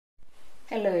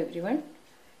Hello everyone.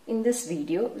 In this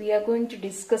video we are going to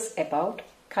discuss about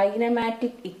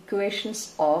kinematic equations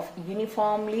of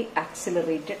uniformly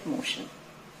accelerated motion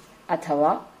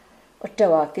അഥവാ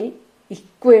ഒറ്റവാക്കിൽ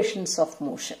equations of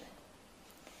motion.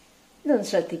 ഇതൊന്ന്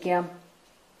ശ്രദ്ധിക്കാം.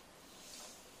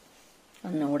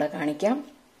 ഒന്നുകൂടെ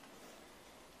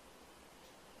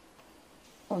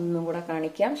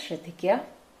കാണിക്കാം ശ്രദ്ധിക്കുക.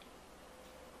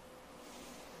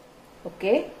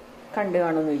 Okay, കണ്ടു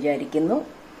കാണുമെന്ന് വിചാരിക്കുന്നു.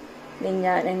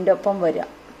 ഞാൻ എൻ്റെ ഒപ്പം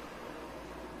വരാം.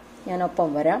 ഞാനൊപ്പം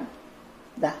വരാം.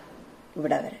 ദാ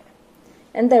ഇവിടെ വരാം.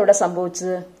 എന്താ ഇവിടെ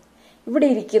സംഭവിച്ചത്? ഇവിടെ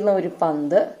ഇരിക്കുന്ന ഒരു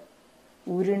പന്ത്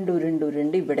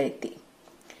ഉരുണ്ട് ഇവിടെ എത്തി.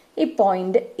 ഈ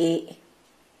പോയിന്റ് എ,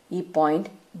 ഈ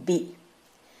പോയിന്റ് ബി.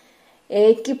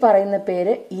 എക്ക് പറയുന്ന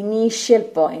പേര് ഇനീഷ്യൽ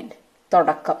പോയിന്റ്,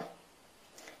 തുടക്കം.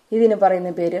 ഇതിന്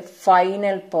പറയുന്ന പേര്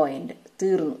ഫൈനൽ പോയിന്റ്,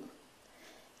 തീർന്നു.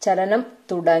 ചലനം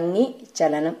തുടങ്ങി,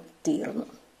 ചലനം തീർന്നു.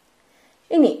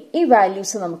 ഇനി ഈ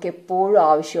വാല്യൂസ് നമുക്ക് എപ്പോഴും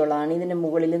ആവശ്യമുള്ളതാണ്. ഇതിന്റെ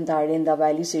മുകളിലും താഴെ എന്താ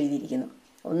വാല്യൂസ് എഴുതിയിരിക്കുന്നു.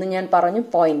 ഒന്ന് ഞാൻ പറഞ്ഞു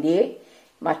പോയിന്റ് എ,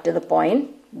 മറ്റത് പോയിന്റ്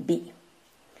ബി.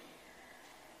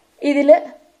 ഇതില്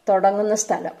തുടങ്ങുന്ന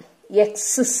സ്ഥലം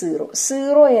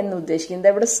x0 എന്ന് ഉദ്ദേശിക്കുന്നത്,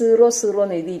 ഇവിടെ 0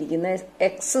 എന്ന് എഴുതിയിരിക്കുന്നത്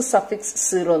എക്സ് സഫിക്സ്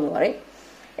 0 എന്ന് പറയും.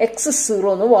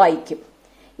 x0 എന്ന് വായിക്കും.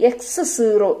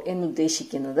 x0 എന്ന്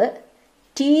ഉദ്ദേശിക്കുന്നത്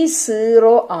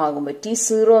t0 ആകുമ്പോൾ,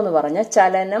 t0 എന്ന് പറഞ്ഞാൽ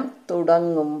ചലനം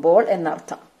തുടങ്ങുമ്പോൾ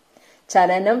എന്നർത്ഥം.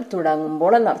 ചലനം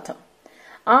തുടങ്ങുമ്പോൾ എന്നർത്ഥം.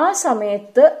 ആ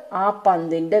സമയത്ത് ആ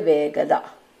പന്തിന്റെ വേഗത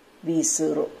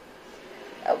v0.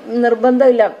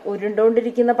 നിർബന്ധമില്ല,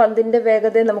 ഉരുണ്ടോണ്ടിരിക്കുന്ന പന്തിന്റെ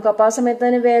വേഗത നമുക്ക് അപ്പം ആ സമയത്ത്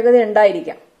തന്നെ വേഗത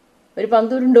ഉണ്ടായിരിക്കാം. ഒരു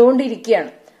പന്ത്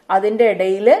ഉരുണ്ടോണ്ടിരിക്കുകയാണ്, അതിന്റെ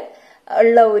ഇടയിൽ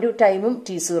ഉള്ള ഒരു ടൈമും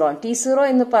t0 ആണ്. t0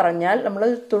 എന്ന് പറഞ്ഞാൽ നമ്മൾ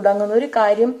തുടങ്ങുന്ന ഒരു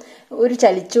കാര്യം, ഒരു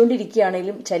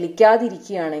ചലിച്ചുകൊണ്ടിരിക്കുകയാണെങ്കിലും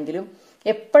ചലിക്കാതിരിക്കുകയാണെങ്കിലും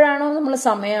എപ്പോഴാണോ നമ്മൾ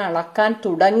സമയം അളക്കാൻ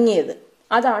തുടങ്ങിയത്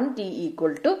അതാണ്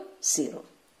t=0.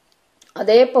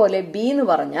 അതേപോലെ ബി എന്ന്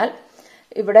പറഞ്ഞാൽ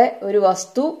ഇവിടെ ഒരു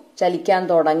വസ്തു ചലിക്കാൻ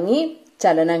തുടങ്ങി,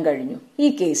 ചലനം കഴിഞ്ഞു ഈ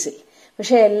കേസിൽ.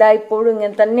 പക്ഷെ എല്ലായ്പ്പോഴും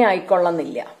ഇങ്ങനെ തന്നെ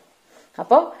ആയിക്കൊള്ളുന്നില്ല.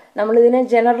 അപ്പോൾ നമ്മൾ ഇതിനെ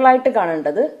ജനറലായിട്ട്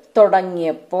കാണേണ്ടത്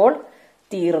തുടങ്ങിയപ്പോൾ,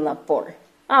 തീർന്നപ്പോൾ,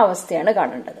 ആ അവസ്ഥയാണ്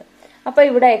കാണേണ്ടത്. അപ്പൊ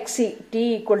ഇവിടെ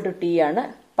t=t ആണ്.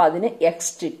 അപ്പൊ അതിന്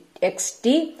xt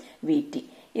vt.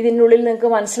 ഇതിനുള്ളിൽ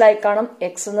നിങ്ങൾക്ക് മനസ്സിലായി കാണും.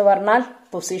 എക്സ് എന്ന് പറഞ്ഞാൽ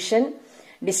പൊസിഷൻ,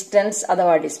 ഡിസ്റ്റൻസ്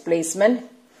അഥവാ ഡിസ്പ്ലേസ്മെന്റ്,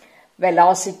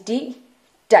 വെലോസിറ്റി,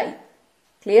 ടൈം.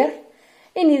 ക്ലിയർ?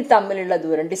 ഇനി ഇത് തമ്മിലുള്ള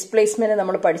ദൂരം, ഡിസ്പ്ലേസ്മെന്റ്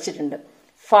നമ്മൾ പഠിച്ചിട്ടുണ്ട്.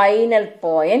 Final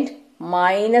point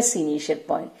minus initial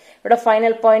point. ഇവിടെ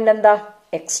ഫൈനൽ പോയിന്റ് എന്താ?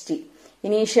 xt.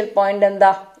 ഇനീഷ്യൽ പോയിന്റ്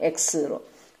എന്താ? x0.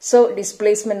 സോ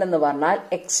ഡിസ്പ്ലേസ്മെന്റ് എന്ന് പറഞ്ഞാൽ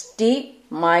xt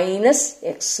മൈനസ്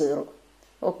x0.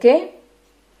 ഓക്കെ,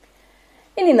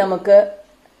 ഇനി നമുക്ക്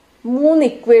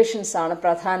 3 ഇക്വേഷൻസ് ആണ്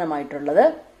പ്രധാനമായിട്ടുള്ളത്.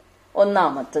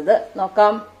 ഒന്നാമത്തത്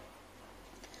നോക്കാം.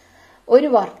 ഒരു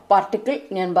പാർട്ടിക്കിൾ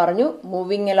ഞാൻ പറഞ്ഞു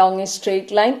moving along A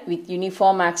straight line with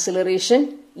uniform acceleration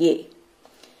A.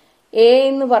 A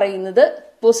എന്ന് പറയുന്നത്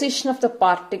position of the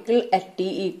particle at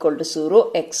t=0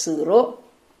 x0.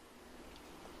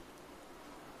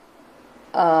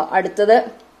 അടുത്തത്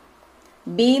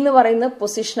ബി എന്ന് പറയുന്നത്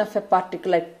position of A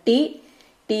particle at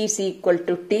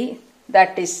t=t,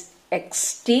 that is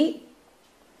xt.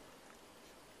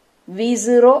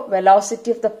 v0 velocity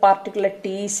of the particle at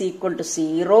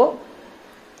t=0.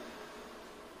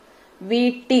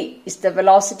 vt is the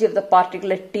velocity of the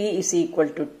particle at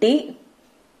t=t.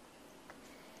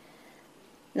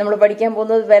 നമ്മൾ പഠിക്കാൻ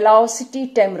പോകുന്നത് velocity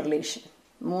time relation.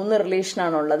 3 relation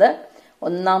ആണുള്ളത്.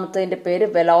 ഒന്നാമത്തതിന്റെ പേര്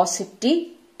velocity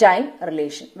time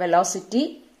relation. Velocity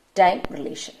time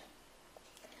relation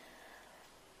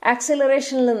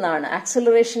ആക്സിലറേഷനിൽ നിന്നാണ്,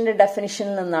 ആക്സിലറേഷന്റെ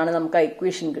ഡെഫിനിഷനിൽ നിന്നാണ് നമുക്ക് ആ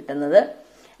equation കിട്ടുന്നത്.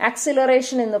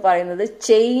 ആക്സിലറേഷൻ എന്ന് പറയുന്നത്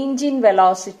change in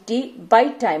velocity by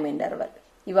time interval.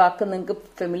 ഈ വാക്ക് നിങ്ങൾക്ക്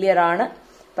ഫെമിലിയർ ആണ്,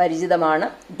 പരിചിതമാണ്.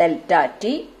 ഡെൽറ്റ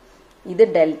ടി, ഇത്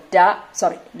ഡെൽറ്റ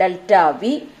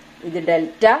വി, ഇത്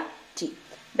ഡെൽറ്റ ടി.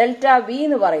 ഡെൽറ്റ വി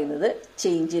എന്ന് പറയുന്നത്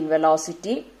change in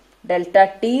velocity, delta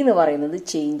T എന്ന് പറയുന്നത്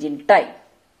ചേഞ്ച് ഇൻ ടൈം.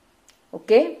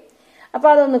 ഓക്കെ, അപ്പൊ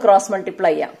അതൊന്ന് ക്രോസ്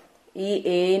മൾട്ടിപ്ലൈ ചെയ്യാം. ഈ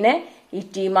എനെ ഈ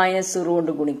t-0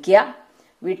 കൊണ്ട് ഗുണിക്കുക,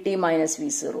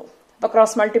 vt-v0. അപ്പൊ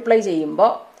ക്രോസ് മൾട്ടിപ്ലൈ ചെയ്യുമ്പോൾ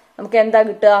നമുക്ക് എന്താ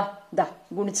കിട്ടുക? ദാ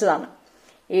ഗുണിച്ചതാണ്.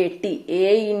 എ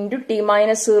ഇൻറ്റു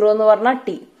t-0 എന്ന് പറഞ്ഞാൽ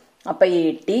ടി. അപ്പൊ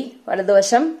at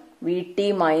വലതുവശം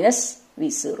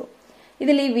vt-v0.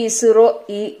 ഇതിൽ ഈ v0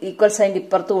 ഈ ഈക്വൽ സൈൻ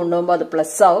ഇപ്പുറത്ത് കൊണ്ടുപോകുമ്പോൾ അത്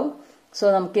പ്ലസ് ആവും. സോ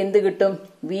നമുക്ക് എന്ത് കിട്ടും?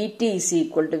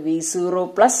 vt=v0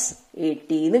 പ്ലസ്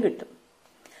at എന്ന് കിട്ടും.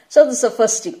 So this is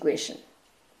first equation.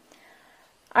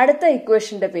 അടുത്ത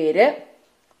ഇക്വേഷന്റെ പേര്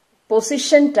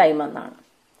പൊസിഷൻ ടൈം എന്നാണ്.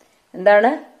 എന്താണ്?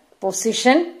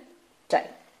 Position time.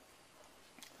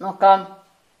 നോക്കാം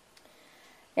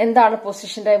എന്താണ്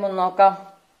പൊസിഷൻ ടൈം എന്ന് നോക്കാം.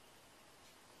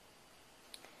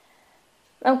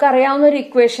 നമുക്കറിയാവുന്ന ഒരു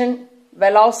equation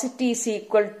velocity is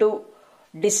equal to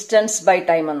distance by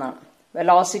time എന്നാണ്.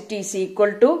 Velocity is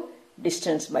equal to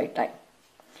distance by time.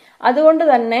 അതുകൊണ്ട്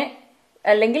തന്നെ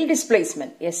അല്ലെങ്കിൽ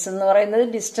ഡിസ്പ്ലേസ്മെന്റ്, എസ് എന്ന് പറയുന്നത്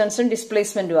ഡിസ്റ്റൻസും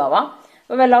ഡിസ്പ്ലേസ്മെന്റും ആവാം.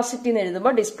 അപ്പൊ വെലോസിറ്റി എന്ന്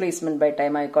എഴുതുമ്പോൾ ഡിസ്പ്ലേസ്മെന്റ് ബൈ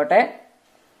ടൈം ആയിക്കോട്ടെ.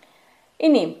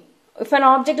 ഇനിയും if an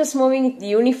object is moving with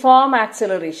uniform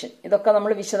acceleration, ഇതൊക്കെ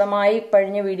നമ്മൾ വിശദമായി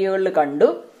കഴിഞ്ഞ വീഡിയോകളിൽ കണ്ടു.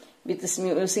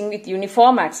 യൂസിംഗ് വിത്ത്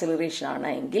യൂണിഫോം ആക്സിലറേഷൻ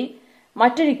ആണെങ്കിൽ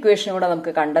മറ്റൊരു ഇക്വേഷൻ കൂടെ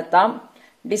നമുക്ക് കണ്ടെത്താം.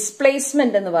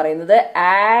 ഡിസ്പ്ലേസ്മെന്റ് എന്ന് പറയുന്നത്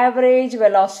average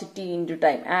velocity into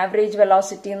time. Average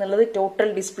velocity എന്നുള്ളത് total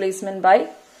displacement by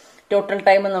total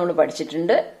time എന്ന് നമ്മൾ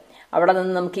പഠിച്ചിട്ടുണ്ട്. അവിടെ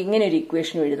നിന്ന് നമുക്ക് ഇങ്ങനെ ഒരു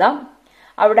ഇക്വേഷൻ എഴുതാം.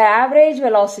 അവിടെ ആവറേജ്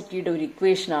വെലോസിറ്റിയുടെ ഒരു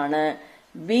ഇക്വേഷൻ ആണ്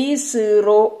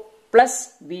v0 plus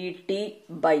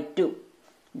vt/2.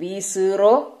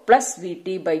 v0 plus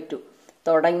vt/2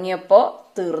 തുടങ്ങിയപ്പോ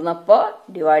തീർന്നപ്പോ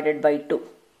ഡിവൈഡഡ് ബൈ 2.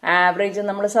 ആവറേജ്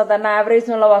നമ്മൾ സാധാരണ ആവറേജ്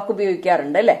എന്നുള്ള വാക്ക്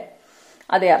ഉപയോഗിക്കാറുണ്ട് അല്ലെ,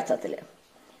 അതേ അർത്ഥത്തില്.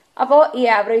 അപ്പോ ഈ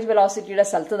ആവറേജ് വെലോസിറ്റിയുടെ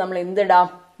സ്ഥലത്ത് നമ്മൾ എന്തിടാം?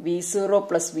 v0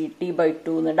 plus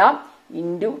vt/2 എന്നിടാം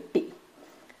into T.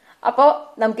 അപ്പോ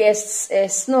നമുക്ക്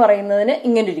എസ് എന്ന് പറയുന്നതിന്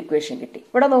ഇങ്ങനൊരു ഇക്വേഷൻ കിട്ടി.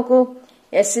 ഇവിടെ നോക്കൂ,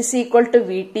 S is equal to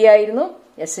V T ആയിരുന്നു.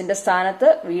 എസിന്റെ സ്ഥാനത്ത്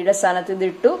വിയുടെ സ്ഥാനത്ത് ഇത്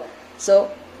ഇട്ടു. So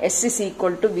S is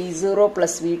equal to v0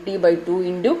 plus vt/2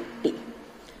 into T.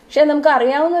 പക്ഷെ നമുക്ക്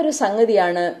അറിയാവുന്ന ഒരു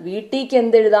സംഗതിയാണ് V tick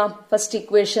എന്തെഴുതാം? First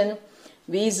equation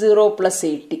v0 plus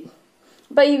at.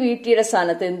 അപ്പൊ ഈ വി ടിയുടെ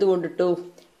സ്ഥാനത്ത് എന്തുകൊണ്ടിട്ടു?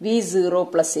 v0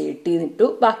 പ്ലസ് at എന്നിട്ടു.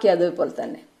 ബാക്കി അതേപോലെ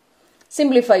തന്നെ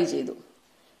സിംപ്ലിഫൈ ചെയ്തു.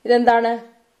 ഇതെന്താണ്?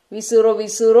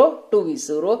 v0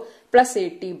 2v0 plus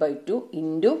at/2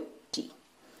 into T.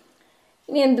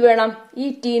 ഇനി എന്ത് വേണം? ഈ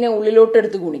ടീനെ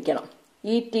ഉള്ളിലോട്ടെടുത്ത് ഗുണിക്കണം.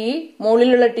 ഈ ടി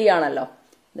മുകളിലുള്ള ടി ആണല്ലോ,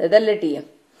 ഇതല്ലേ ടി,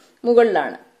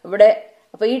 മുകളിലാണ് ഇവിടെ.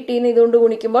 അപ്പൊ ഈ ടീനെ ഇതുകൊണ്ട്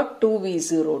ഗുണിക്കുമ്പോൾ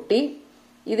 2v0t,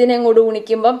 ഇതിനെ അങ്ങോട്ട്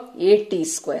ഗുണിക്കുമ്പോൾ at².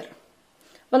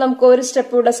 അപ്പൊ നമുക്ക് ഒരു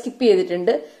സ്റ്റെപ്പ് ഇവിടെ സ്കിപ്പ്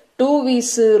ചെയ്തിട്ടുണ്ട്.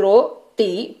 2v0t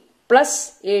plus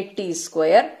at²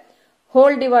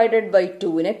 whole divided by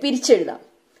 2നെ പിരിച്ചെഴുതാം.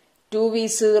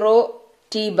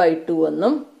 2v0t/2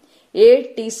 എന്നും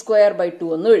at²/2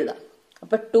 എന്നും എഴുതാം.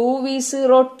 അപ്പൊ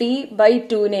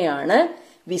 2v0t/2നെയാണ്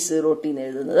v0t എന്ന്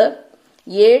എഴുതുന്നത്.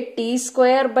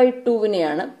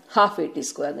 at²/2നെയാണ് ഹാഫ് at²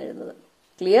 എന്ന് എഴുതുന്നത്.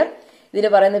 ക്ലിയർ? ഇതിന്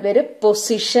പറയുന്ന പേര്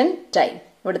പൊസിഷൻ ടൈം.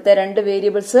 ഇവിടുത്തെ രണ്ട്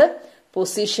വേരിയബിൾസ്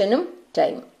പൊസിഷനും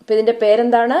ടൈമും. അപ്പൊ ഇതിന്റെ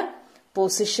പേരെന്താണ്?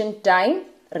 Position time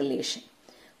relation.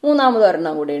 മൂന്നാമത്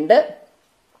ഒരെണ്ണം കൂടെ ഉണ്ട്.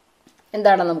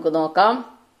 എന്താണെന്ന് നമുക്ക് നോക്കാം.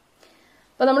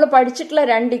 അപ്പൊ നമ്മൾ പഠിച്ചിട്ടുള്ള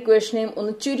രണ്ട് ഇക്വേഷനെയും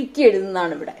ഒന്ന് ചുരുക്കി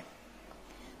എഴുതുന്നതാണ് ഇവിടെ.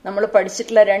 നമ്മൾ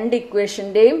പഠിച്ചിട്ടുള്ള രണ്ട്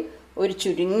ഇക്വേഷന്റെയും ഒരു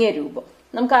ചുരുങ്ങിയ രൂപം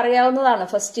നമുക്കറിയാവുന്നതാണ്.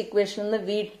 First equation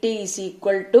V T is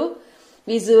equal to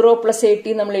v0 plus at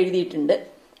നമ്മൾ എഴുതിയിട്ടുണ്ട്.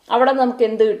 അവിടെ നമുക്ക്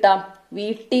എന്ത് കിട്ടാം? V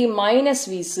T minus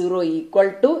v0 equal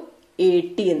to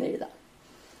at എന്ന് എഴുതാം.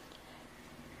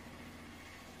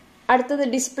 അടുത്തത്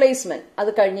ഡിസ്പ്ലേസ്മെന്റ്, അത്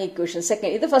കഴിഞ്ഞ ഇക്വേഷൻ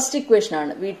സെക്കൻഡ്. ഇത് ഫസ്റ്റ് ഇക്വേഷൻ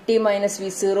ആണ്. V T minus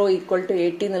v0 equal to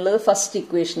at എന്നുള്ളത് ഫസ്റ്റ്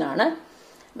ഇക്വേഷൻ ആണ്,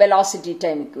 വെലോസിറ്റി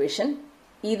ടൈം ഇക്വേഷൻ.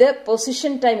 ഇത്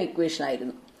പൊസിഷൻ ടൈം ഇക്വേഷൻ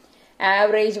ആയിരുന്നു,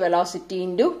 ആവറേജ് വെലോസിറ്റി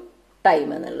ഇൻറ്റു ടൈം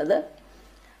എന്നുള്ളത്.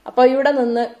 അപ്പൊ ഇവിടെ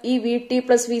നിന്ന് ഈ വി ടി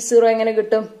പ്ലസ് v0 എങ്ങനെ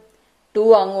കിട്ടും? 2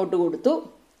 അങ്ങോട്ട് കൊടുത്തു,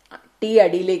 ടി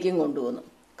അടിയിലേക്കും കൊണ്ടുവന്നു,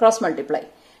 cross multiply.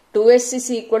 2s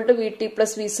is equal to V T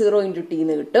plus v0 into T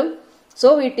എന്ന് കിട്ടും. So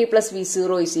we T plus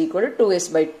v0 is equal to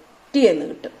 2s/t എന്ന്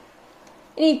കിട്ടും.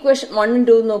 ഇനി ഇക്വേഷൻ 1ഉം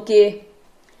 2ഉം നോക്കിയേ.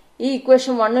 ഈ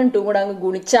ഇക്വേഷൻ 1ഉം 2ഉം കൂടെ അങ്ങ്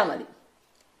ഗുണിച്ചാൽ മതി.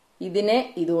 ഇതിനെ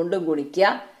ഇതുകൊണ്ടും ഗുണിക്കുക,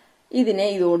 ഇതിനെ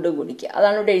ഇതുകൊണ്ടും ഗുണിക്കുക.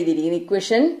 അതാണ് ഇവിടെ എഴുതിയിരിക്കുന്നത്.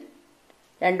 ഇക്വേഷൻ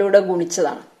രണ്ടും കൂടെ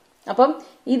ഗുണിച്ചതാണ്. അപ്പം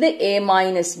ഇത് a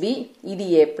മൈനസ് ബി, ഇത്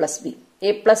a plus B. a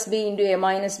plus B into a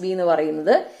minus B എന്ന്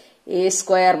പറയുന്നത്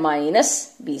a² minus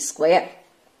b².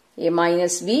 a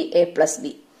minus B a plus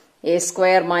B,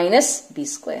 a² minus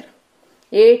b².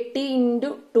 at into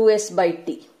 2s/t.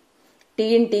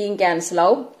 ടിയും ടിയും ക്യാൻസൽ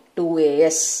ആവും,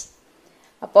 2as.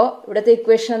 അപ്പോ ഇവിടുത്തെ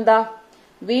ഇക്വേഷൻ എന്താ?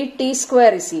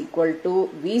 vt² is equal to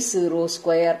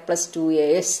v0² plus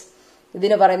 2as.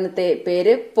 ഇതിന് പറയുന്ന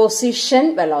പേര് പൊസിഷൻ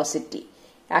വെലോസിറ്റി.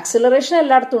 ആക്സിലറേഷൻ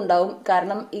എല്ലായിടത്തും ഉണ്ടാവും,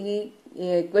 കാരണം ഈ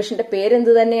ഇക്വേഷന്റെ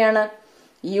പേരെന്ത് തന്നെയാണ്?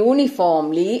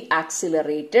 Uniformly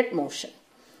accelerated motion.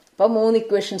 അപ്പൊ 3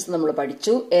 ഇക്വേഷൻസ് നമ്മൾ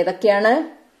പഠിച്ചു. ഏതൊക്കെയാണ്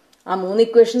ആ 3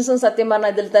 ഇക്വേഷൻസും? സത്യം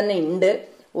പറഞ്ഞാൽ ഇതിൽ തന്നെ ഉണ്ട്.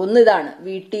 ഒന്ന് ഇതാണ്,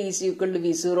 V T is equal to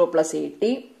v0 plus at.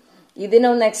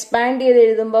 ഇതിനൊന്ന് എക്സ്പാൻഡ് ചെയ്ത്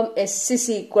എഴുതുമ്പം s is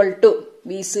equal to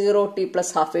v0t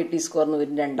plus half at² എന്ന്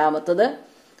വരും രണ്ടാമത്തത്.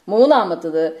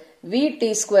 മൂന്നാമത്തത്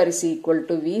vt² is equal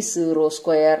to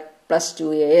v0² plus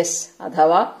 2as.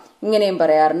 അഥവാ ഇങ്ങനെയും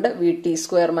പറയാറുണ്ട്,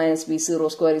 vt² minus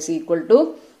v0² is equal to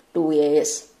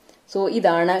 2as. So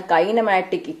ഇതാണ്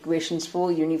kinematic equations four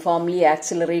uniformly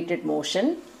accelerated motion.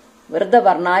 വെറുതെ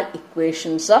പറഞ്ഞാൽ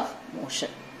equations of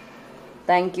motion.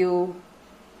 Thank you.